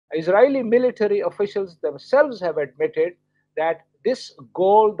Israeli military officials themselves have admitted that this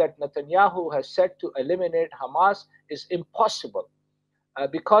goal that Netanyahu has set to eliminate Hamas is impossible,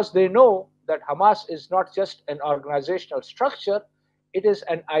 because they know that Hamas is not just an organizational structure, it is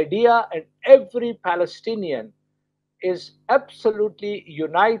an idea, and every Palestinian is absolutely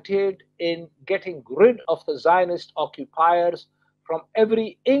united in getting rid of the Zionist occupiers from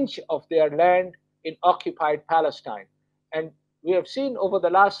every inch of their land in occupied Palestine. And we have seen over the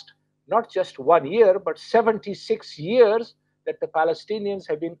last not just 1 year, but 76 years that the Palestinians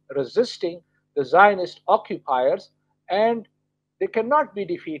have been resisting the Zionist occupiers, and they cannot be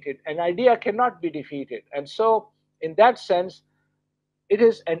defeated. An idea cannot be defeated. And so, in that sense, it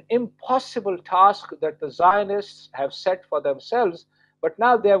is an impossible task that the Zionists have set for themselves, but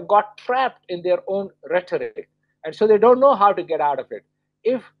now they have got trapped in their own rhetoric. And so they don't know how to get out of it.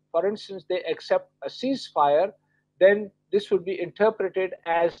 If, for instance, they accept a ceasefire, then this would be interpreted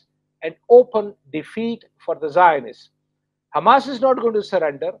as an open defeat for the Zionists. Hamas is not going to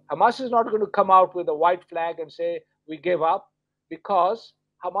surrender. Hamas is not going to come out with a white flag and say, we give up, because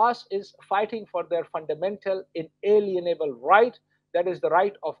Hamas is fighting for their fundamental, inalienable right, that is the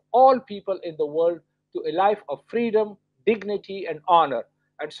right of all people in the world to a life of freedom, dignity, and honor.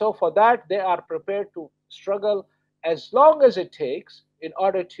 And so, for that, they are prepared to struggle as long as it takes in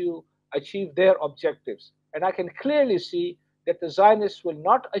order to achieve their objectives. And I can clearly see that the Zionists will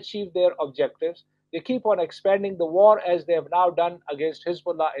not achieve their objectives. They keep on expanding the war as they have now done against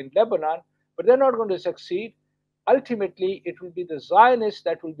Hezbollah in Lebanon, but they're not going to succeed. Ultimately, it will be the Zionists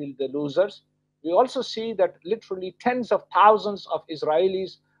that will be the losers. We also see that literally tens of thousands of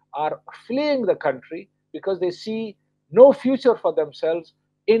Israelis are fleeing the country because they see no future for themselves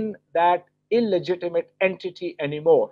in that illegitimate entity anymore.